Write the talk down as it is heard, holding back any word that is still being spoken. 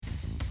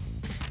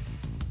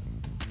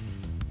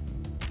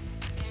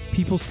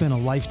People spend a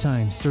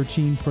lifetime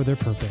searching for their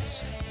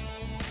purpose.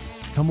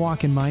 Come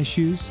walk in my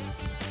shoes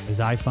as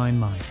I find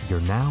mine. You're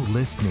now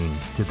listening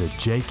to the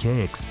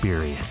JK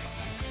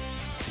Experience.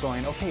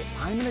 Going, okay,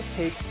 I'm going to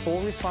take full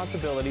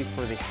responsibility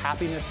for the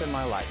happiness in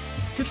my life.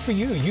 Good for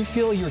you. You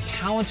feel you're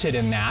talented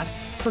in that.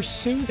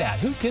 Pursue that.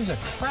 Who gives a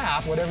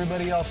crap what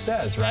everybody else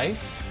says, right?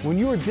 When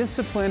you are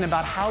disciplined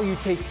about how you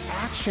take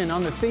action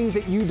on the things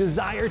that you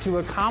desire to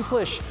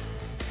accomplish,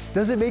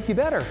 does it make you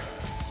better?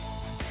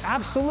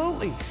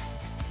 Absolutely.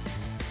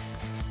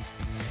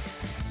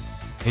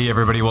 Hey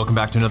everybody, welcome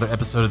back to another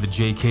episode of the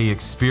JK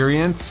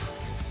Experience.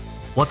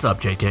 What's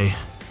up, JK?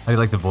 How do you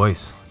like the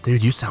voice?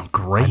 Dude, you sound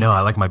great. I know, I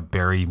like my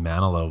Barry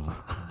Manilow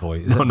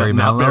voice. Is No, that Barry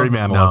not Manilow? Barry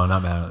Manilow. No,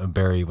 not Manilow.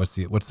 Barry, what's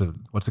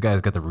the guy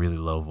that's got the really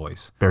low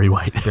voice? Barry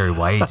White. Barry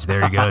White,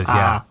 there he goes,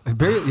 yeah.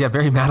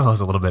 Barry Manilow's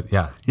a little bit,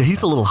 yeah. Yeah,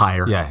 he's a little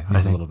higher. Yeah,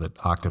 he's a little bit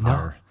octave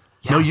higher.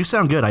 No, you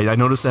sound good. I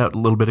noticed that a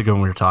little bit ago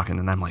when we were talking,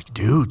 and I'm like,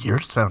 dude,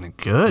 you're sounding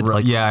good.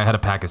 Like, Yeah, I had a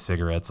pack of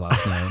cigarettes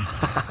last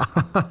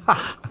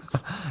night.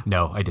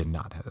 No, I did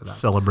not have that.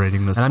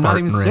 celebrating this. And I'm not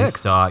even race. sick,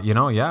 so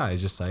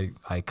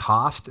I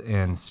coughed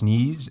and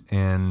sneezed,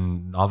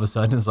 and all of a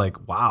sudden it's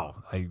like, wow,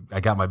 I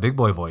got my big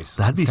boy voice.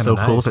 That'd be It's so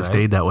kinda cool nice, if it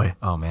stayed that way.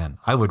 Oh man,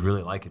 I would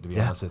really like it, to be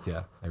honest with you.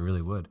 I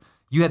really would.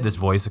 You had this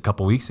voice a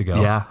couple weeks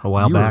ago. Yeah, a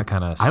while back.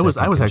 Kind of. I was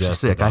actually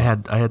sick. I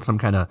had some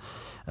kind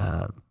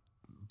of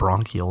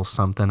bronchial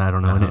something. I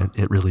don't know, and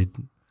it really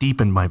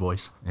deepened my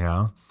voice.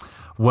 Yeah.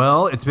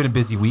 Well, it's been a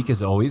busy week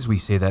as always. We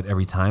say that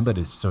every time, but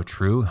it's so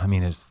true. I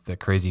mean, it's the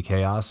crazy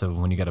chaos of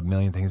when you got a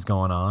million things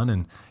going on.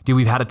 And dude,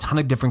 we've had a ton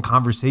of different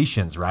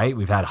conversations, right?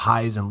 We've had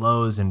highs and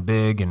lows and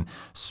big and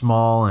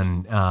small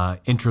and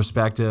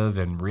introspective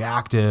and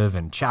reactive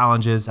and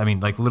challenges. I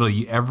mean, like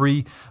literally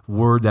every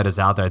word that is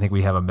out there, I think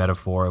we have a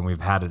metaphor, and we've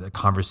had a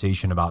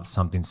conversation about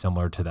something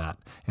similar to that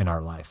in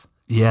our life.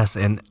 Yes,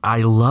 and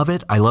I love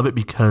it. I love it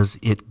because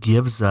it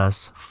gives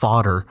us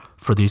fodder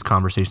for these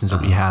conversations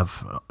that we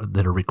have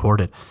that are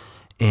recorded.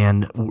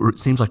 And it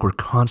seems like we're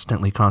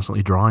constantly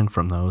drawing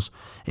from those.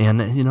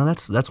 And, you know,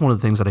 that's one of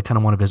the things that I kind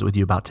of want to visit with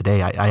you about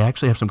today. I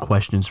actually have some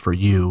questions for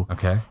you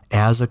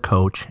as a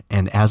coach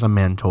and as a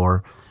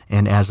mentor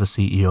and as a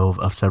CEO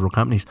of several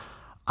companies.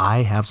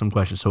 I have some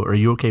questions. So are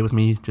you okay with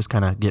me just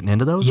kind of getting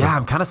into those? Yeah,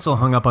 I'm kind of still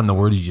hung up on the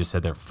word you just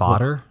said there,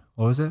 fodder.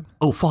 What was it?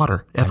 Oh,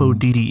 fodder,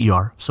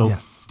 Fodder. So. Yeah.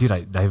 Dude,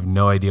 I have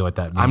no idea what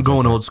that means. I'm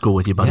going right old school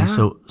with you, buddy.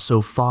 Yeah.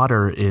 So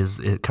fodder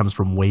it comes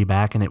from way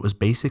back, and it was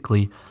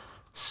basically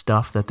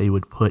stuff that they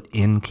would put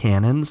in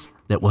cannons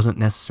that wasn't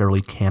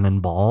necessarily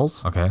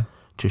cannonballs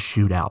to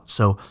shoot out.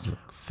 So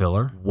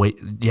filler?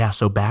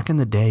 So back in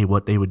the day,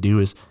 what they would do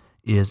is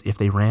if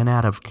they ran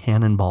out of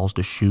cannonballs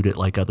to shoot at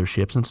like other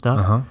ships and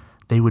stuff,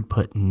 they would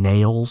put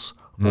nails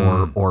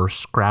or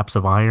scraps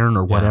of iron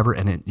or whatever,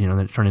 and then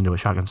it turned into a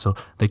shotgun. So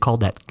they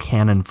called that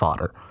cannon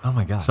fodder. Oh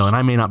my gosh! So, and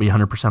I may not be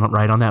 100%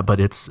 right on that, but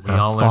it's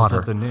fodder.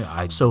 Something new.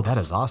 That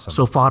is awesome.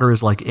 So fodder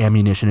is like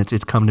ammunition.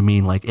 It's come to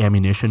mean like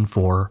ammunition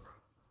for,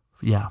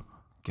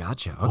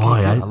 Gotcha. Okay,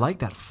 Boy, I like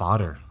that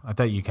fodder. I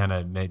thought you kind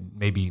of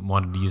maybe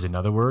wanted to use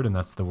another word, and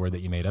that's the word that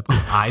you made up.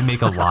 Because I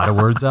make a lot of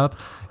words up,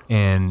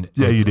 and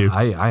you do.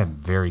 I am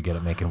very good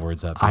at making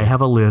words up. I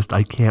have a list.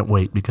 I can't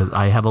wait because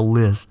I have a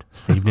list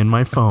saved in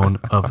my phone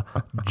of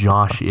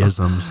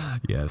Josh-isms.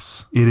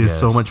 Yes, it is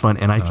so much fun,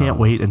 and I can't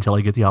wait until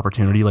I get the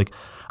opportunity. Like,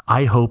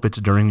 I hope it's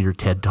during your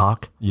TED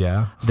Talk.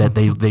 Yeah. That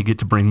they get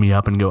to bring me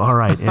up and go, all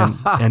right,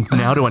 and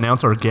now to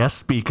announce our guest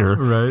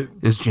speaker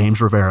is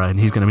James Rivera, and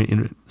he's going to be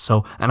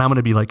and I'm going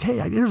to be like, hey,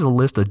 here's a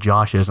list of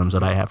Josh-isms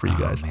that I have for you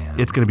guys. Man.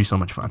 It's going to be so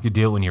much fun. You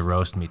do it when you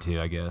roast me too,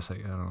 I guess. I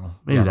don't know.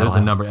 Maybe there's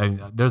a number.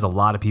 There's a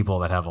lot of people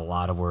that have a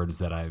lot of words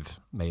that I've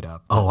made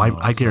up. Oh,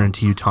 I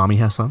guarantee you, Tommy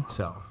has some.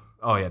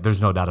 Oh yeah,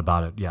 there's no doubt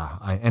about it. Yeah,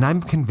 and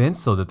I'm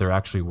convinced though that they're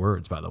actually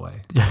words. By the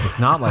way, it's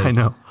not like I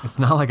know. It's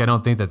not like I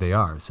don't think that they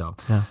are. So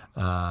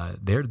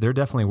they're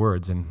definitely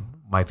words. And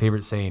my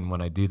favorite saying when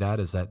I do that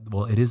is that,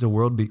 well, it is a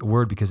word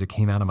because it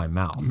came out of my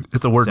mouth.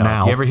 It's a word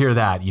now. If you ever hear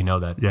that, you know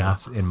that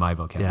it's in my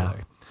vocabulary.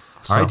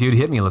 Yeah. All right, dude,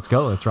 hit me. Let's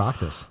go. Let's rock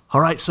this.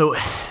 All right, so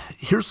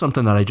here's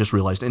something that I just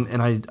realized,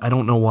 and I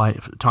don't know why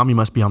Tommy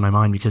must be on my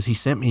mind because he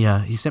sent me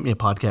a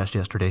podcast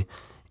yesterday,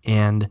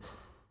 and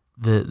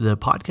the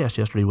podcast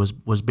yesterday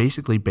was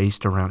basically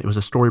based around, it was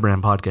a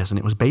StoryBrand podcast, and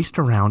it was based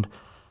around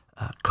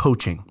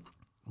coaching.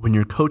 When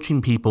you're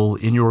coaching people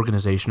in your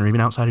organization or even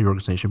outside of your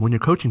organization, when you're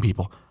coaching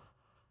people.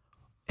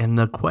 And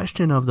the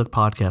question of the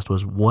podcast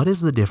was, what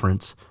is the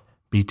difference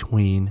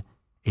between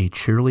a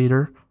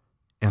cheerleader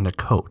and a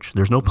coach?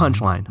 There's no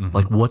punchline. Mm-hmm.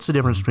 Like, what's the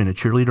difference between a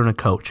cheerleader and a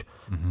coach?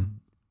 Mm-hmm.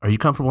 Are you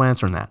comfortable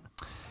answering that?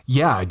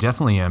 Yeah, I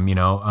definitely am,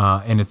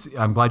 and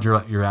I'm glad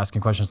you're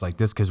asking questions like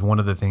this, because one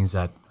of the things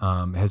that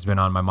has been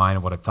on my mind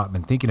and what I've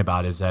been thinking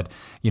about is that,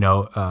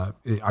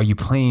 are you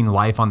playing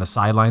life on the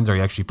sidelines, or are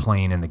you actually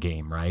playing in the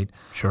game, right?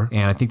 Sure.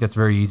 And I think that's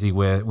very easy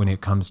when it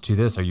comes to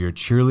this. Are you a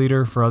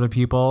cheerleader for other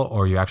people,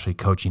 or are you actually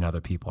coaching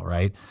other people,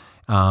 right?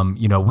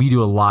 We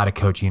do a lot of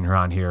coaching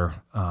around here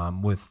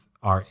with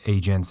our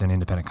agents and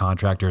independent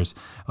contractors.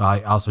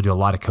 I also do a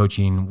lot of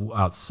coaching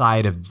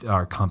outside of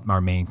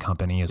our main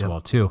company as well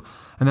too.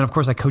 And then of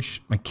course I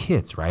coach my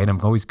kids, right? I'm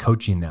always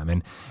coaching them.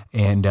 And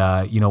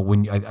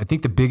when I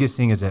think the biggest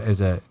thing is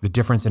the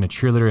difference in a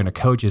cheerleader and a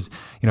coach is,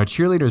 a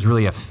cheerleader is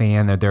really a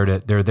fan.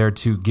 They're there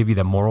to give you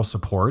the moral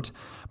support,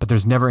 but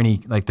there's never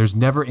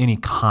any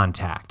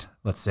contact,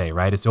 let's say,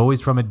 right? It's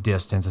always from a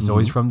distance. It's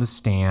always from the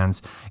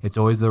stands. It's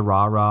always the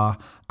rah-rah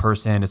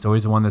person. It's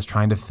always the one that's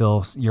trying to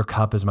fill your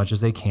cup as much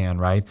as they can,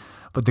 right?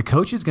 But the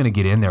coach is going to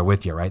get in there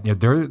with you, right?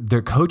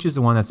 Their coach is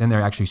the one that's in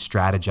there actually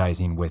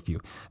strategizing with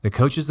you. The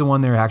coach is the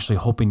one there actually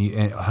helping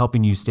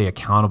you stay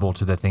accountable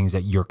to the things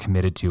that you're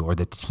committed to or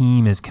the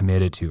team is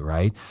committed to,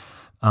 right?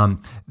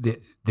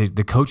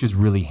 The coach is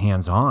really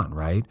hands-on,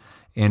 right?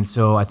 And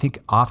so I think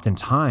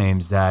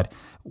oftentimes that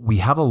we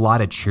have a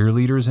lot of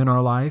cheerleaders in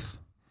our life,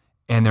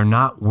 and they're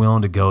not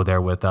willing to go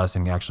there with us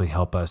and actually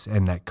help us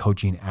in that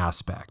coaching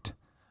aspect.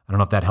 I don't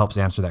know if that helps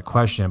answer that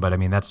question, but I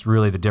mean, that's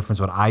really the difference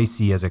what I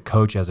see as a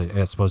coach as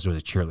opposed to as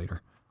a cheerleader.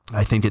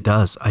 I think it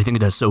does.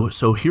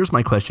 So here's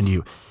my question to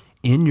you.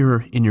 In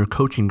your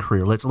coaching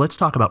career, let's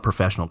talk about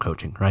professional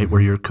coaching, right? Where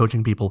you're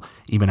coaching people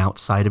even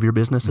outside of your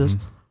businesses.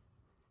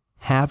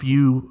 Have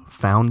you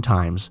found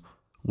times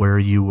where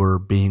you were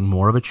being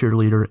more of a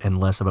cheerleader and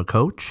less of a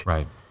coach?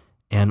 Right.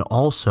 And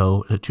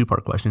also, a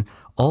two-part question.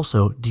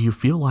 Also, do you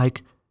feel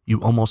like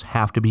you almost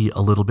have to be a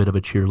little bit of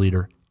a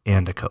cheerleader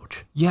and a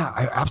coach? Yeah,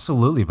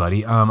 absolutely,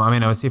 buddy.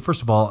 I would say,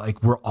 first of all,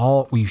 like we're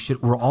all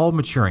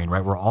maturing,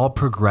 right? We're all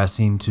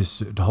progressing to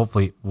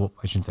hopefully, well,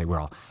 I shouldn't say we're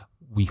all.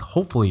 We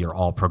hopefully are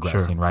all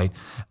progressing, right?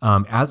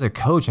 As a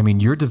coach, I mean,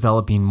 you're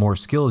developing more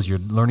skills. You're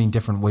learning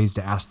different ways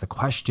to ask the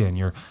question.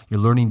 You're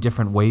learning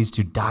different ways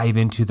to dive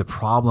into the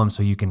problem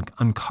so you can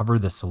uncover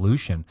the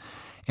solution.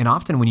 And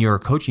often when you're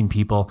coaching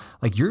people,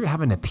 like you're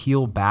having to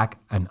peel back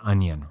an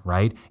onion,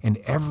 right? And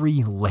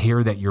every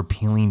layer that you're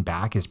peeling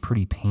back is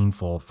pretty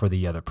painful for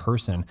the other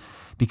person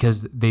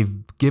because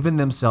they've given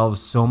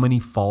themselves so many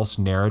false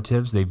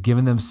narratives. They've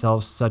given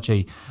themselves such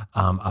a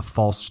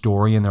false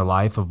story in their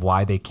life of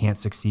why they can't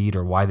succeed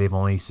or why they've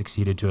only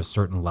succeeded to a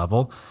certain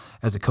level.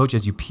 As a coach,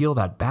 as you peel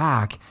that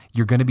back,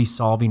 you're going to be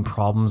solving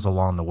problems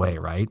along the way,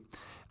 right?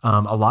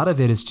 A lot of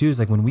it is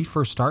like when we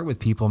first start with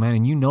people, man,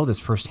 and you know this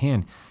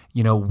firsthand,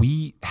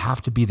 we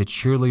have to be the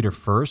cheerleader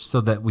first so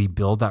that we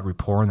build that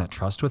rapport and that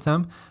trust with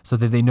them so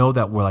that they know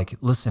that we're like,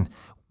 listen,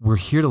 we're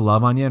here to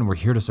love on you and we're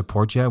here to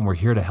support you and we're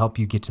here to help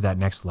you get to that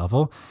next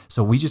level.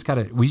 So we just got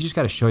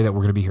to show you that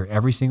we're going to be here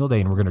every single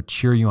day and we're going to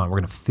cheer you on. We're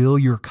going to fill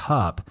your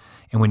cup.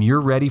 And when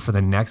you're ready for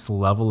the next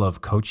level of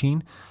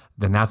coaching,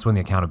 then that's when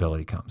the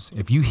accountability comes.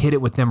 If you hit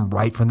it with them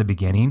right from the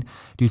beginning,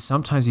 dude,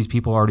 sometimes these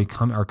people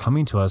are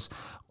coming to us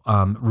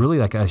really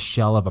like a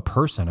shell of a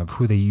person of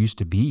who they used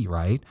to be,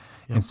 right?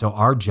 Yep. And so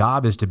our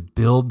job is to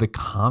build the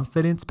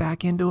confidence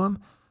back into them,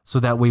 so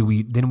that way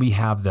we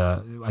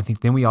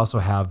also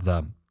have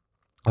the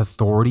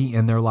authority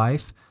in their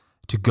life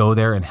to go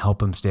there and help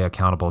them stay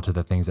accountable to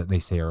the things that they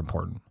say are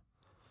important.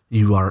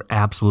 You are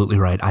absolutely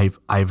right.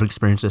 I've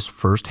experienced this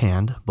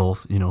firsthand,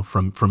 both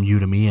from you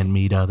to me and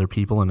me to other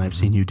people, and I've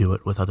seen you do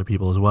it with other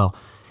people as well.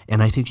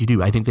 And I think you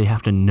do. I think they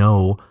have to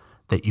know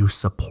that you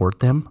support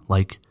them,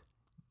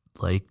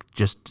 they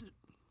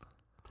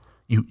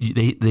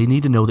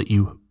need to know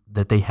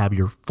that they have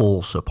your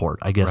full support,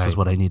 I guess, is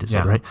what I need to say,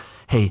 right?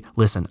 Hey,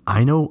 listen,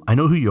 I know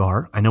who you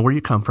are. I know where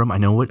you come from. I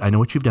know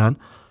what you've done.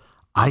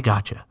 I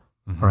got you.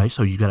 All right.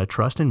 So you got to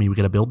trust in me. We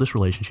got to build this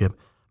relationship.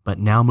 But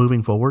now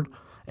moving forward,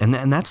 and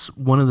that's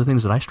one of the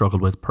things that I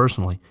struggled with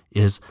personally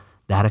is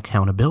that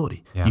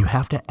accountability. Yeah. You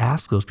have to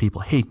ask those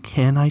people, hey,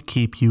 can I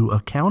keep you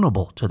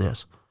accountable to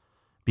this?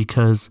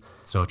 Because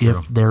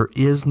if there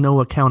is no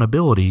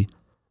accountability,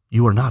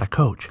 you are not a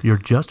coach. You're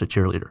just a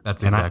cheerleader.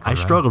 That's exactly right. I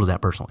struggled with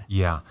that personally.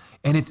 Yeah.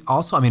 And it's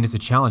also, it's a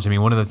challenge.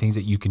 One of the things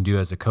that you can do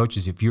as a coach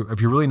is if you're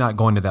really not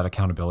going to that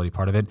accountability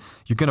part of it,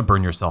 you're going to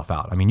burn yourself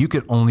out. You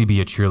could only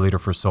be a cheerleader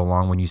for so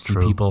long when you see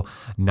people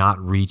not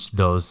reach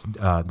those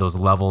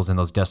levels and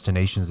those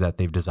destinations that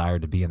they've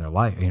desired to be in their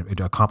life,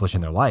 to accomplish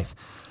in their life.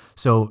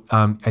 So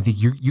I think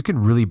you can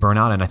really burn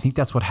out, and I think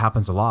that's what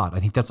happens a lot. I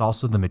think that's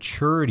also the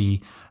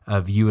maturity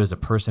of you as a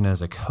person,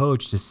 as a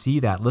coach, to see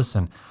that,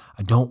 listen,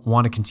 I don't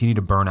want to continue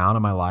to burn out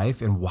in my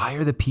life, and why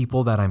are the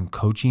people that I'm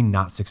coaching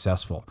not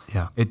successful?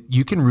 Yeah,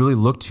 you can really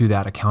look to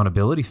that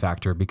accountability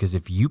factor, because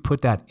if you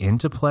put that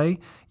into play,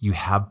 you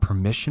have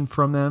permission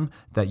from them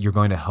that you're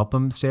going to help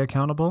them stay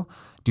accountable.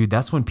 Dude,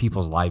 that's when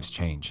people's lives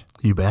change.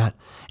 You bet.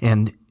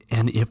 And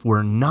if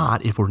we're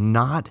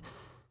not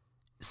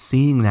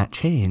seeing that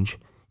change,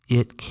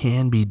 it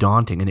can be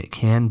daunting and it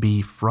can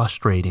be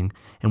frustrating.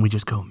 And we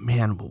just go,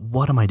 man,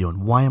 what am I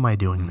doing? Why am I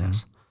doing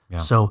this? Yeah.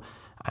 So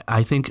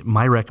I think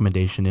my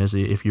recommendation is,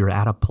 if you're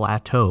at a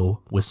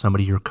plateau with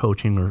somebody you're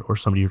coaching or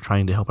somebody you're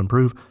trying to help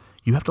improve,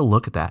 you have to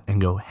look at that and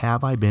go,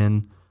 have I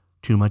been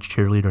too much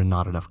cheerleader and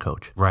not enough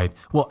coach. Right.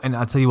 Well, and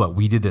I'll tell you what,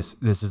 we did this.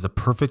 This is a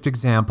perfect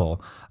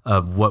example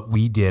of what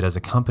we did as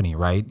a company,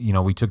 right? You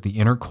know, we took the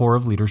inner core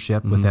of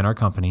leadership within our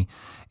company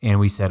and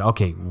we said,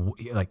 okay,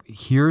 like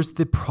here's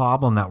the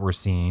problem that we're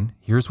seeing.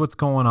 Here's what's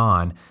going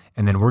on.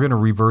 And then we're going to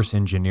reverse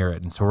engineer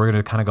it. And so we're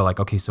going to kind of go like,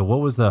 okay, so what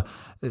was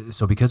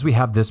so because we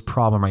have this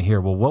problem right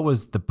here, well, what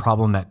was the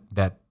problem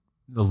that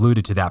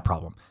alluded to that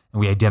problem? And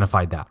we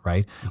identified that,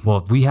 right? Well,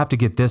 if we have to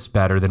get this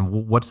better,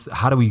 then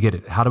how do we get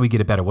it? How do we get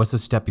it better? What's the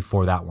step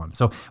before that one?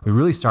 So we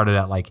really started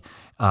at like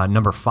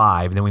number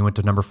 5, then we went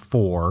to number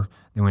 4,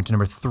 then we went to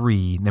number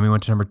 3, then we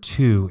went to number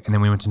 2, and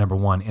then we went to number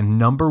 1. And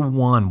number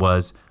 1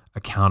 was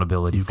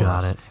accountability for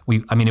us.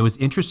 It was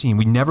interesting.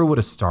 We never would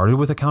have started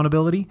with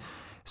accountability.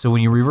 So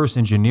when you reverse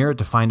engineer it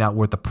to find out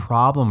where the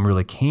problem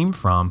really came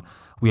from,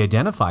 we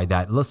identified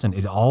that, listen,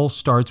 it all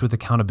starts with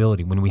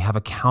accountability. When we have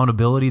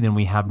accountability, then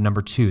we have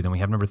number 2, then we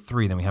have number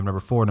 3, then we have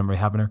number 4, then we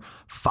have number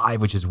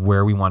 5, which is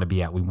where we want to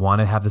be at. We want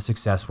to have the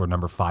success where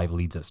number 5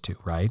 leads us to,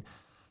 right?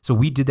 So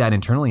we did that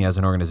internally as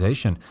an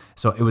organization.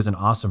 So it was an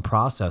awesome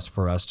process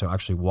for us to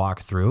actually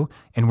walk through,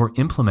 and we're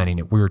implementing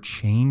it. We're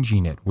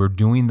changing it. We're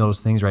doing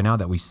those things right now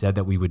that we said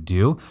that we would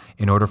do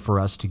in order for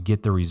us to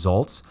get the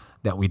results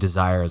that we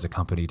desire as a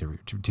company to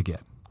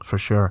get. For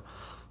sure.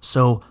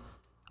 So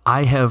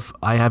I have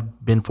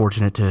been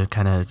fortunate to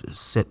kind of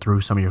sit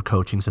through some of your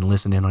coachings and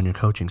listen in on your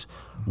coachings.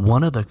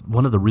 One of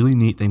the really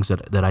neat things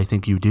that I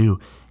think you do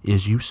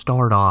is you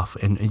start off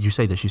and you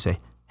say this. You say,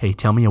 "Hey,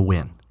 tell me a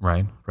win."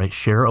 Right.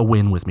 Share a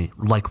win with me,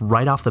 like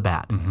right off the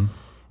bat.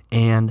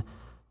 And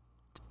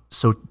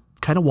so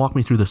kind of walk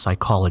me through the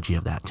psychology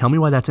of that. Tell me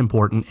why that's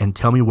important and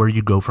tell me where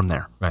you go from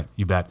there. Right,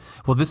 you bet.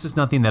 Well, this is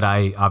nothing that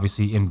I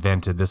obviously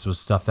invented. This was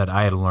stuff that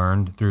I had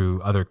learned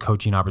through other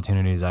coaching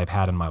opportunities I've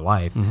had in my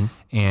life.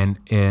 And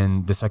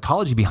the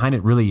psychology behind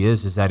it really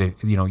is that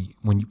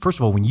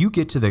when you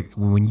get to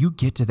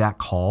that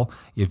call,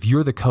 if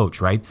you're the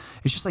coach, right?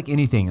 It's just like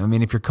anything. I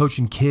mean, if you're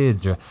coaching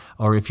kids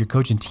or if you're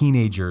coaching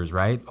teenagers,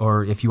 right?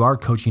 Or if you are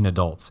coaching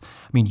adults,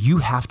 I mean, you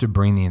have to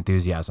bring the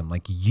enthusiasm.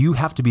 Like you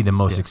have to be the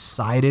most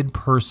excited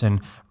person,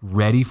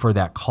 ready for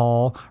that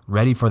call,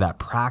 ready for that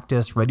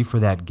practice, ready for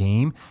that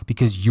game,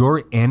 because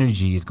your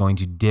energy is going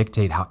to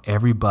dictate how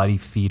everybody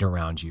feed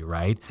around you,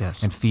 right?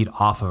 Yes. And feed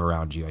off of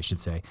around you, I should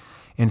say.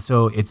 And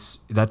so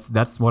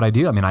that's what I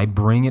do. I mean, I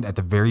bring it at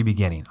the very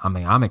beginning. I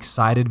mean, I'm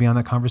excited to be on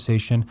the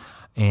conversation.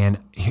 And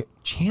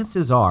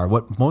chances are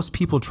what most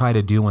people try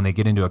to do when they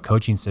get into a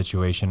coaching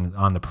situation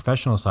on the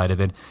professional side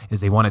of it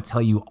is they want to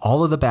tell you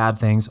all of the bad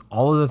things,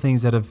 all of the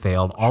things that have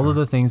failed, all of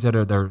the things that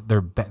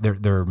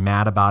they're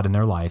mad about in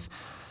their life.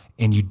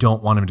 And you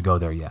don't want them to go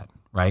there yet,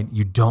 right?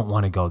 You don't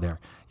want to go there.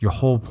 Your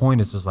whole point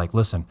is just like,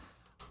 listen,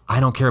 I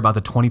don't care about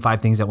the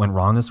 25 things that went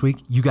wrong this week.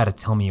 You got to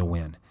tell me a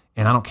win.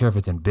 And I don't care if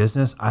it's in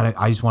business.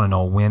 I just want to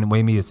know a win.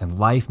 Maybe it's in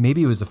life.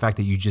 Maybe it was the fact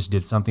that you just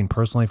did something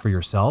personally for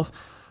yourself.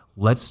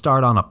 Let's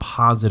start on a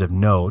positive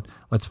note.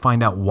 Let's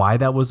find out why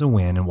that was a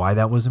win and why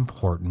that was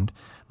important.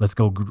 Let's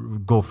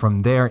go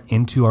from there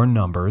into our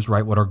numbers,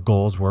 right? What our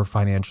goals were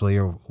financially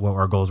or what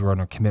our goals were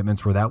and our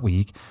commitments were that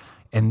week.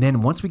 And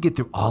then once we get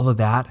through all of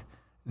that,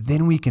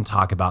 then we can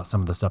talk about some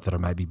of the stuff that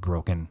might be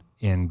broken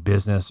in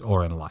business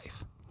or in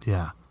life.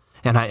 Yeah.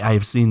 And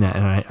I've seen that,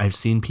 and I've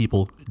seen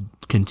people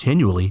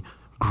continually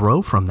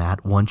grow from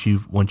that once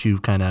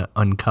you've kind of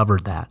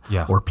uncovered that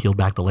or peeled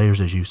back the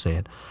layers, as you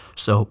said.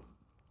 So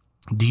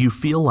do you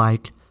feel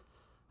like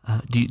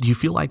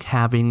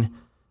having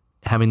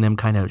them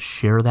kind of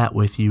share that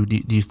with you,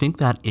 do you think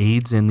that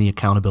aids in the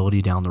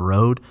accountability down the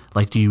road?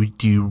 Like do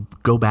you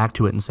go back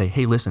to it and say,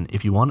 hey, listen,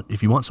 if you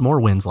want some more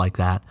wins like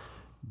that,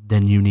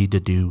 then you need to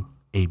do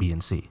A, B,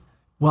 and C?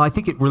 Well, I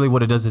think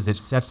what it does is it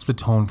sets the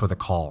tone for the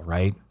call,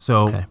 right?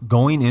 So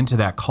going into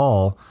that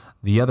call,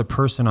 the other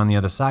person on the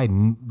other side,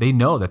 they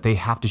know that they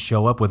have to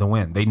show up with a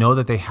win. They know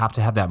that they have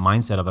to have that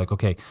mindset of like,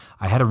 okay,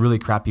 I had a really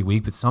crappy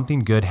week, but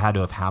something good had to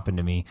have happened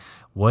to me.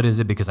 What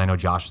is it? Because I know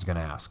Josh is going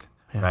to ask,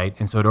 right?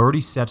 And so it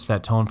already sets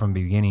that tone from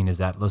the beginning is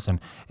that, listen,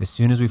 as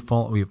soon as we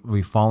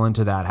fall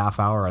into that half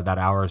hour or that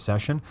hour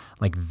session,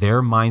 like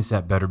their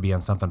mindset better be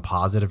on something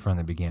positive from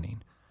the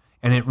beginning.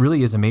 And it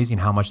really is amazing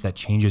how much that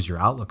changes your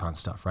outlook on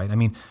stuff, right? I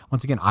mean,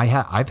 once again,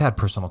 I've had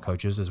personal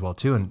coaches as well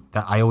too, and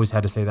that I always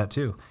had to say that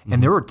too.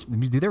 And there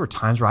were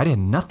times where I did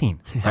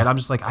nothing, right? I'm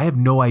just like, I have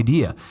no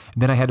idea.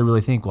 And then I had to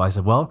really think. Well, I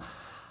said, well,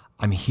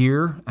 I'm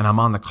here and I'm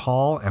on the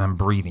call and I'm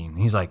breathing. And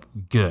he's like,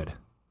 good.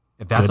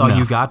 If that's Good all enough.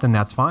 you got, then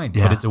that's fine.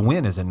 Yeah. But it's a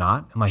win, is it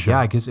not? I'm like, yeah,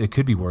 I guess it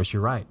could be worse.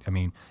 You're right. I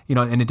mean,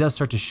 and it does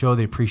start to show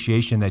the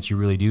appreciation that you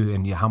really do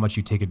and how much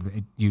you take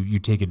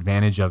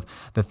advantage of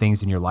the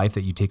things in your life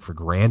that you take for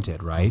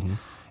granted, right?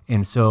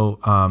 And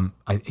so,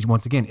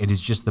 once again, it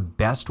is just the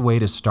best way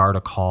to start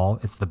a call.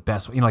 It's the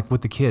best, like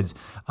with the kids.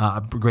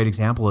 A great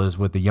example is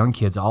with the young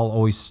kids. I'll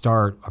always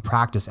start a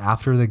practice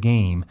after the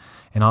game,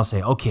 and I'll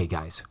say, "Okay,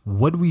 guys,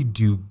 what did we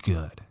do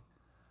good?"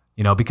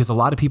 Because a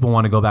lot of people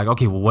want to go back.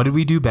 Okay, well, what did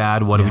we do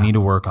bad? What do we need to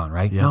work on?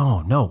 Right?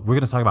 No, we're going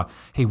to talk about,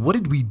 hey, what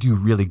did we do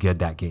really good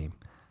that game?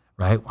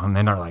 right? And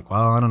then they're like,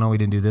 well, I don't know, we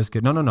didn't do this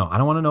good. No. I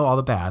don't want to know all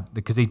the bad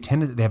because they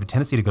have a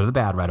tendency to go to the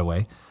bad right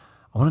away.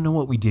 I want to know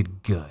what we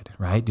did good,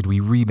 right? Did we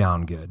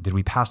rebound good? Did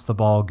we pass the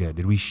ball good?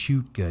 Did we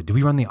shoot good? Did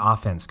we run the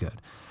offense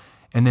good?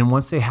 And then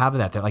once they have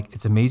that, they're like,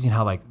 it's amazing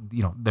how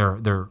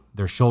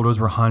their shoulders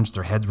were hunched,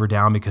 their heads were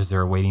down because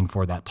they're waiting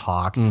for that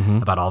talk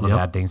about all the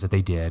bad things that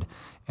they did.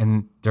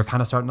 And they're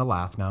kind of starting to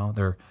laugh now.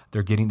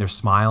 They're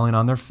smiling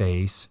on their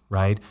face,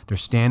 right? They're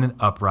standing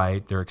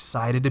upright. They're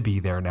excited to be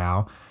there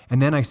now.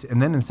 And then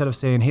instead of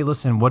saying, hey,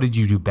 listen, what did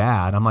you do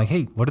bad? I'm like,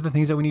 hey, what are the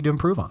things that we need to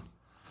improve on?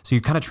 So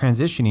you're kind of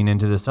transitioning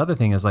into this other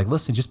thing is like,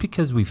 listen, just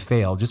because we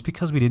failed, just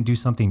because we didn't do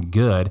something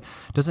good,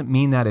 doesn't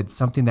mean that it's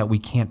something that we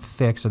can't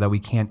fix or that we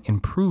can't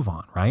improve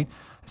on, right?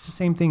 It's the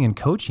same thing in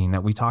coaching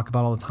that we talk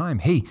about all the time.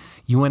 Hey,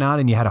 you went out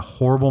and you had a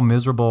horrible,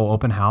 miserable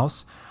open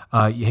house.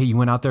 Hey, you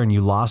went out there and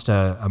you lost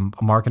a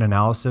market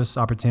analysis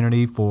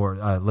opportunity for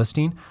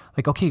listing.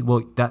 Like, okay,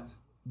 well,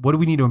 what do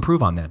we need to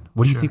improve on then?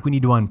 What do you think we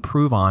need to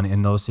improve on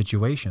in those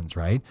situations,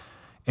 right?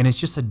 And it's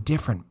just a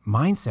different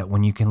mindset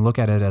when you can look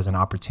at it as an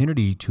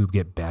opportunity to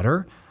get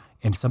better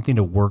and something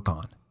to work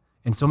on.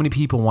 And so many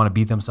people want to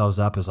beat themselves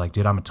up as like,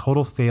 dude, I'm a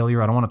total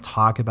failure. I don't want to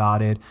talk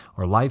about it,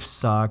 or life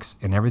sucks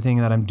and everything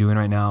that I'm doing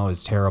right now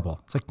is terrible.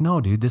 It's like,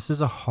 no, dude, this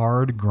is a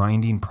hard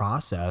grinding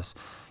process.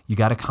 You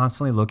got to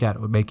constantly look at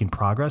making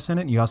progress in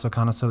it. You also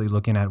constantly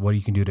looking at what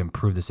you can do to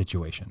improve the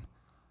situation.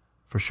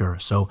 For sure.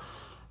 So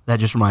that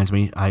just reminds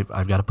me,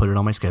 I've got to put it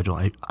on my schedule.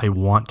 I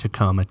want to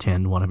come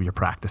attend one of your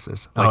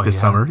practices this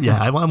summer.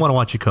 Yeah, I want to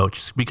watch you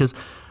coach because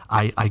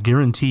I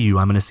guarantee you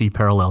I'm going to see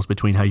parallels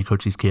between how you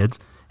coach these kids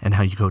and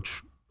how you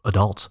coach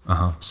adults.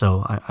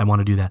 So I want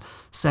to do that.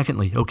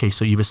 Secondly, okay,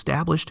 so you've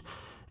established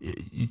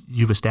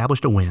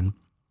a win.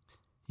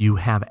 You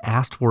have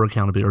asked for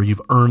accountability, or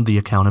you've earned the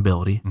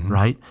accountability,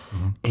 right?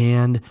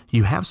 And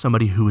you have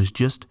somebody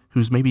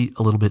who's maybe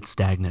a little bit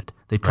stagnant.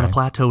 They've kind of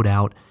plateaued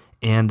out,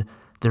 and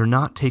they're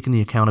not taking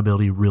the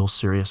accountability real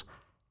serious.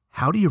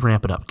 How do you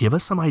ramp it up? Give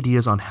us some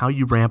ideas on how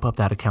you ramp up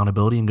that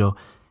accountability and go,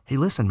 hey,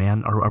 listen,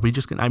 man, are we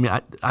just going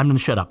to, I'm going to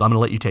shut up. I'm going to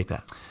let you take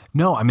that.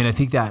 No, I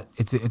think that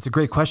it's a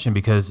great question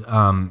because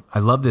I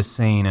love this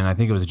saying, and I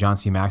think it was John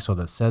C. Maxwell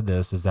that said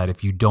this, is that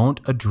if you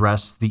don't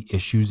address the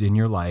issues in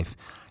your life,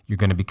 you're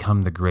going to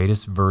become the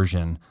greatest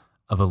version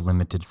of a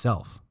limited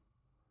self.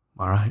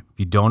 All right. If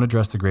you don't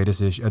address if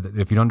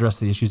you don't address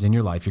the issues in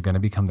your life, you're going to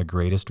become the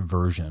greatest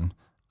version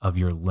of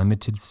your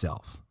limited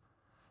self.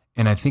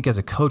 And I think as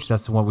a coach,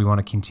 that's what we want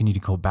to continue to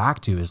go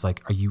back to is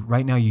like,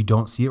 right now, you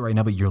don't see it right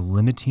now, but you're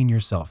limiting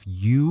yourself.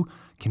 You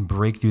can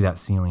break through that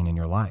ceiling in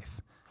your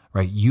life,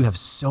 right? You have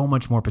so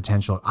much more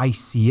potential. I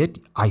see it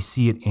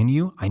in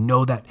you. I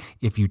know that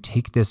if you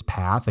take this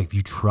path, if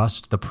you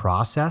trust the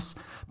process,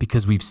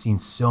 because we've seen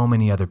so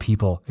many other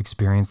people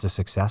experience the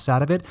success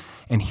out of it.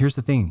 And here's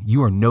the thing,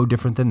 you are no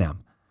different than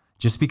them.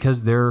 Just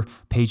because their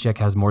paycheck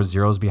has more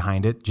zeros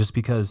behind it, just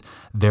because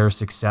their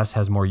success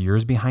has more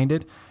years behind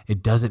it,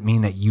 it doesn't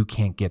mean that you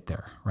can't get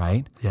there,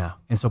 right? Yeah.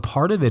 And so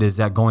part of it is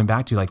that going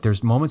back to like,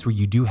 there's moments where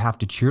you do have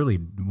to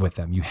cheerlead with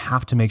them. You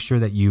have to make sure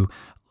that you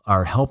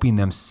are helping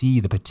them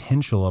see the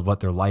potential of what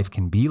their life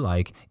can be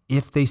like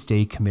if they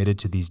stay committed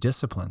to these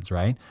disciplines,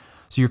 right?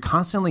 So you're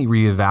constantly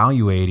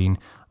reevaluating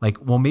like,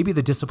 well, maybe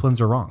the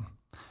disciplines are wrong.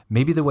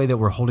 Maybe the way that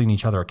we're holding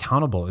each other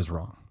accountable is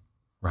wrong.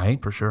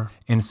 Right? For sure.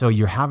 And so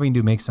you're having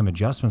to make some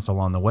adjustments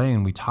along the way.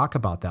 And we talk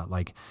about that,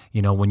 like,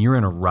 when you're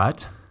in a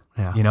rut,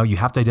 you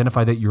have to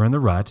identify that you're in the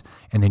rut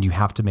and then you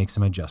have to make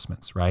some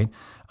adjustments, right?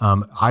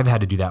 I've had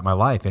to do that in my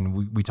life.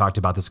 And we talked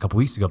about this a couple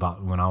weeks ago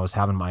about when I was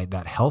having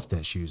that health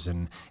issues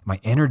and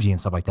my energy and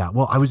stuff like that.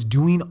 Well, I was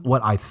doing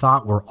what I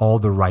thought were all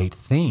the right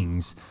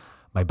things.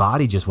 My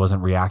body just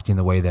wasn't reacting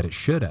the way that it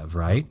should have,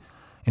 right?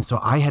 And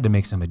so I had to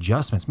make some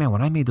adjustments. Man,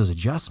 when I made those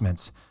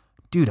adjustments,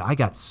 dude, I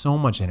got so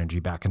much energy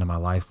back into my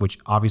life, which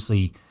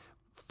obviously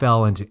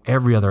fell into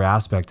every other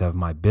aspect of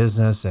my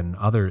business and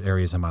other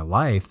areas in my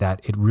life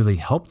that it really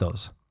helped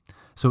those.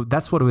 So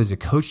that's what it is. As a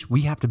coach,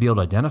 we have to be able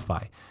to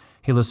identify,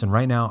 hey, listen,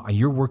 right now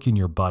you're working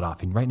your butt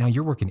off and right now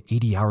you're working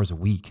 80 hours a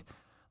week.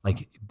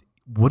 Like,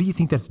 what do you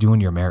think that's doing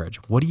to your marriage?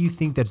 What do you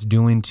think that's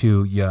doing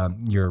to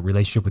your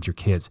relationship with your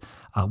kids?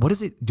 What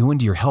is it doing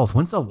to your health?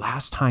 When's the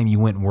last time you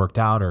went and worked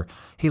out? Or,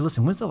 hey,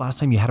 listen, when's the last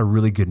time you had a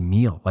really good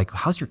meal? Like,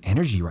 how's your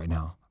energy right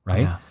now?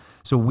 Right? Yeah.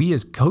 So we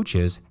as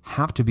coaches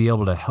have to be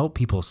able to help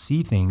people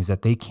see things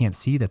that they can't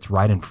see that's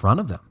right in front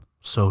of them.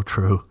 So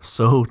true.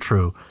 So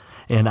true.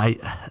 And I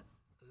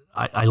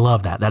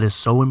love that. That is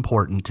so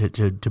important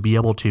to be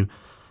able to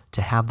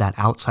have that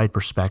outside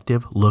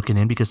perspective looking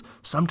in, because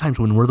sometimes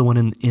when we're the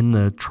one in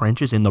the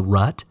trenches, in the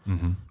rut,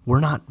 we're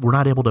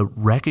not able to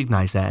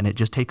recognize that. And it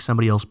just takes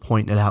somebody else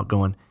pointing it out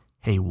going,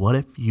 hey, what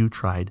if you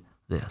tried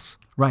this?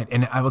 Right.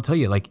 And I will tell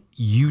you, like,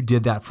 you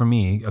did that for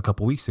me a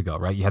couple weeks ago,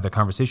 right? You had that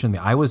conversation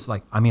with me. I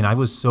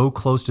was so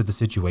close to the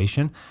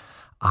situation,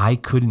 I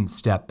couldn't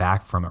step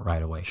back from it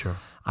right away. Sure.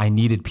 I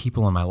needed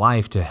people in my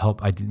life to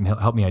help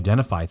me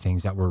identify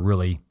things that were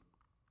really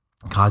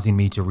causing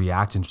me to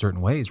react in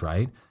certain ways,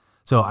 right?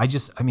 So I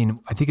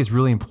think it's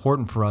really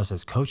important for us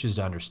as coaches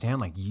to understand,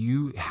 like,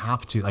 you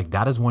have to, like,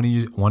 that is one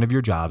of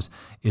your jobs,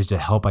 is to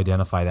help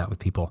identify that with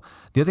people.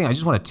 The other thing I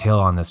just want to tail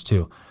on this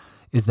too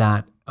is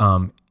that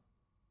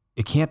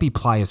it can't be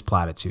ply as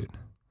platitude.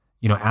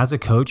 As a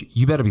coach,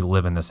 you better be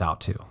living this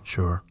out too.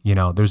 Sure.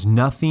 There's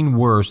nothing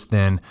worse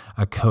than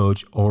a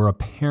coach or a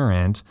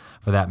parent,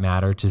 for that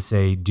matter, to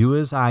say, do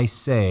as I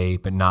say,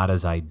 but not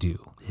as I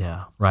do.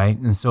 Yeah. Right.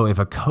 And so if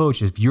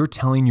you're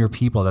telling your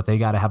people that they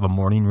got to have a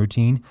morning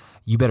routine,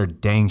 you better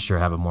dang sure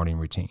have a morning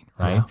routine,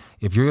 right? Yeah.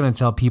 If you're going to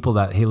tell people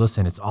that, hey,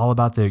 listen, it's all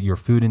about your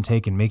food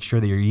intake and make sure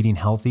that you're eating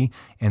healthy,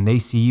 and they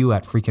see you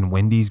at freaking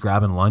Wendy's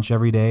grabbing lunch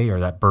every day, or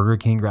that Burger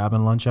King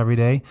grabbing lunch every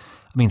day,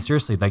 I mean,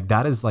 seriously, like,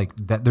 that is like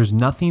that. There's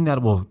nothing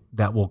that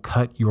will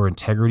cut your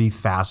integrity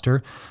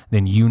faster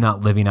than you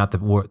not living out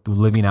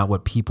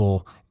what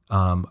people,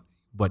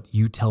 what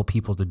you tell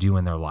people to do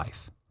in their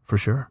life. For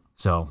sure.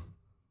 So,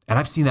 and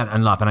I've seen that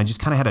enough, and I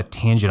just kind of had a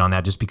tangent on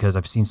that just because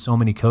I've seen so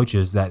many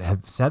coaches that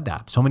have said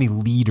that. So many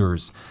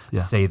leaders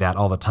say that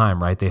all the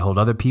time, right? They hold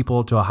other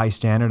people to a high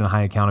standard and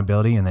high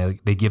accountability, and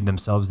they give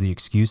themselves the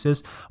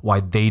excuses why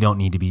they don't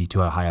need to be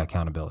to a high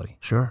accountability.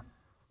 Sure.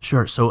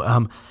 So,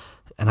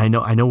 and I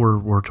know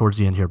we're towards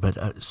the end here,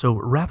 but so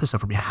wrap this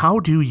up for me. How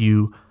do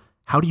you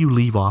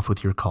leave off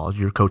with your calls,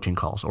 your coaching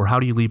calls, or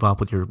how do you leave off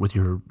with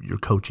your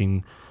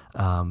coaching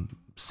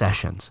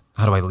sessions?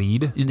 How do I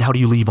lead? How do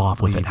you leave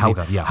off with it?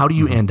 How do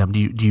you end them? Do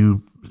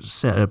you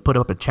put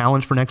up a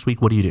challenge for next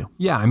week? What do you do?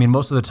 Yeah, I mean,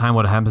 most of the time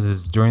what happens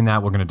is during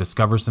that, we're going to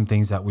discover some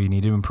things that we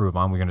need to improve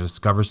on. We're going to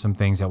discover some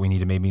things that we need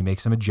to maybe make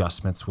some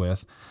adjustments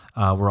with.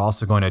 We're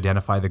also going to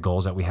identify the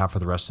goals that we have for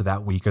the rest of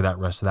that week or that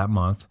rest of that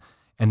month.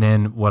 And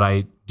then what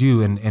I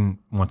do, and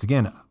once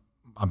again,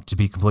 to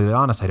be completely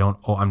honest,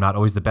 I'm not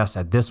always the best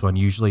at this one.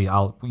 Usually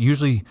I'll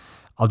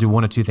do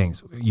one of two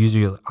things.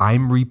 Usually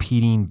I'm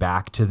repeating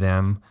back to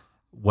them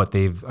what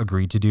they've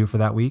agreed to do for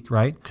that week,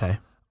 right? Okay.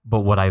 But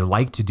what I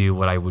like to do,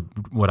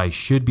 what I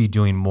should be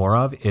doing more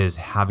of, is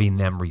having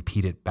them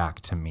repeat it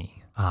back to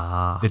me.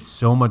 It's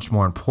so much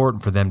more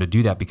important for them to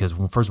do that because,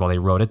 well, first of all, they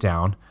wrote it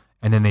down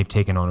and then they've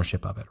taken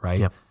ownership of it, right?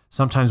 Yep.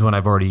 Sometimes when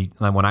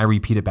I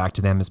repeat it back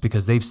to them, it's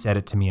because they've said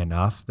it to me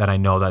enough that I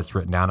know that it's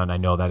written down and I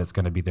know that it's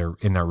going to be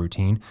in their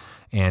routine,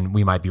 and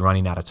we might be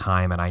running out of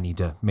time and I need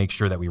to make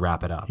sure that we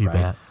wrap it up, You right?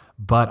 bet.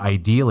 But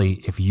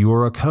ideally, if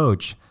you're a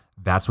coach,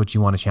 that's what you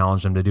want to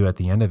challenge them to do at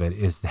the end of it,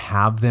 is to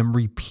have them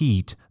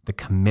repeat the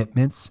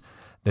commitments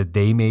that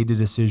they made a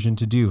decision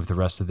to do for the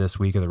rest of this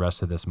week or the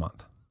rest of this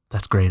month.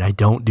 That's great. I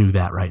don't do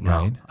that right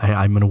now. Right.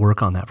 I'm going to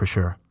work on that for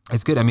sure.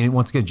 It's good. I mean,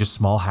 once again, just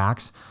small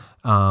hacks.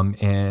 And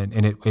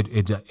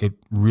it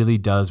really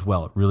does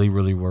well. It really,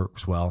 really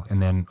works well. And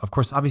then, of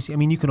course, obviously, I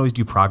mean, you can always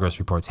do progress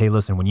reports. Hey,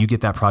 listen, when you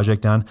get that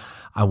project done,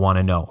 I want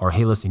to know. Or,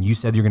 hey, listen, you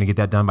said you're going to get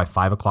that done by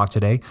 5:00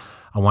 today.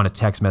 I want a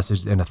text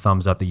message and a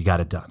thumbs up that you got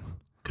it done.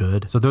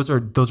 Good. So those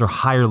are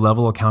higher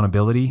level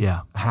accountability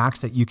Yeah.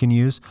 hacks that you can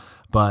use.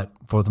 But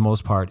for the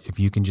most part, if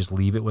you can just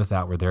leave it with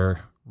that, where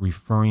they're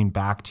referring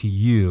back to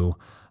you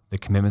the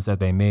commitments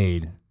that they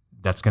made,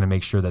 that's going to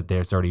make sure that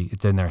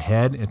it's in their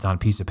head, it's on a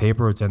piece of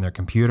paper, it's in their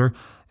computer,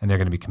 and they're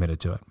going to be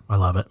committed to it. I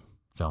love it.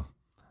 So,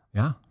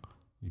 yeah,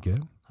 you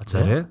good? That's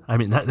Is that it. I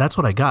mean, that's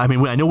what I got. I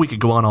mean, I know we could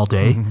go on all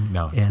day.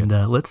 No, it's and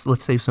good.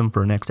 let's save some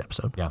for our next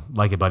episode. Yeah,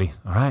 like it, buddy.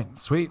 All right,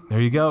 sweet.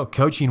 There you go.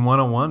 Coaching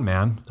 101,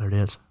 man. There it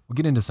is. We'll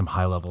get into some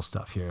high level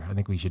stuff here. I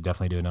think we should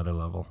definitely do another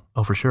level.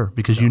 Oh, for sure.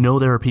 Because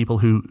there are people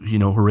who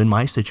are in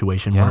my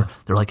situation where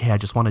they're like, hey, I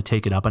just want to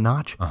take it up a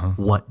notch.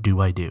 What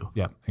do I do?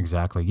 Yeah,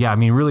 exactly. Yeah, I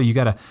mean, really, you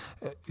got to,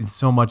 there's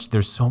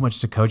so much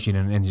to coaching,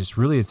 and just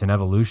really it's an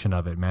evolution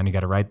of it, man. You got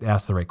to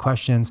ask the right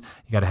questions.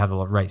 You got to have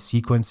the right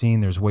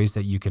sequencing. There's ways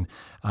that you can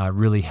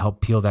really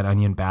help peel that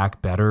onion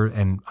back better.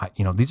 And,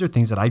 these are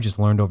things that I just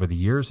learned over the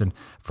years and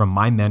from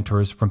my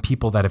mentors, from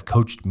people that have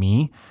coached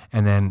me,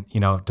 and then,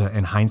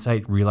 in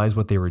hindsight, realize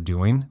what they were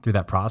doing through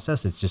that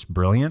process. It's just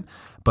brilliant.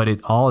 But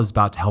it all is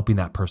about helping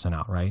that person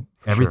out, right?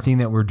 Everything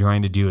that we're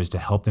trying to do is to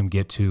help them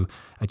get to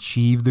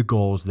achieve the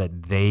goals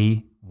that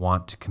they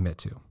want to commit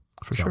to.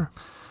 For sure.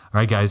 All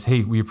right, guys.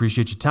 Hey, we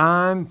appreciate your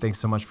time. Thanks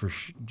so much for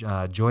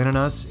joining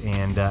us.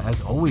 And as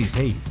always,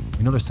 hey,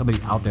 we know there's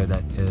somebody out there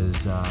that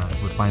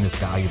would find this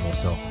valuable.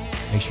 So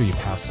make sure you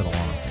pass it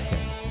along.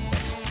 Okay.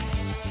 Thanks.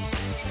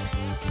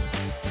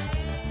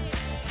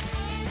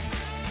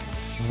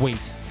 Wait,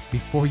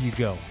 before you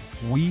go,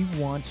 we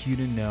want you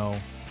to know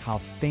how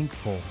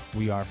thankful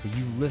we are for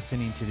you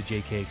listening to the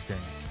JK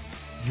Experience.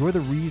 You're the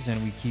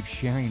reason we keep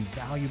sharing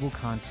valuable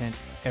content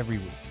every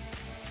week.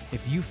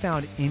 If you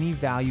found any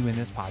value in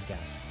this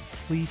podcast,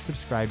 please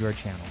subscribe to our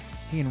channel.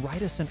 Hey, and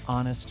write us an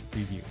honest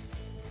review.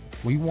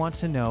 We want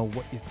to know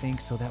what you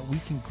think so that we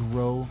can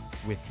grow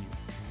with you.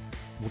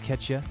 We'll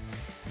catch you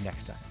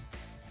next time.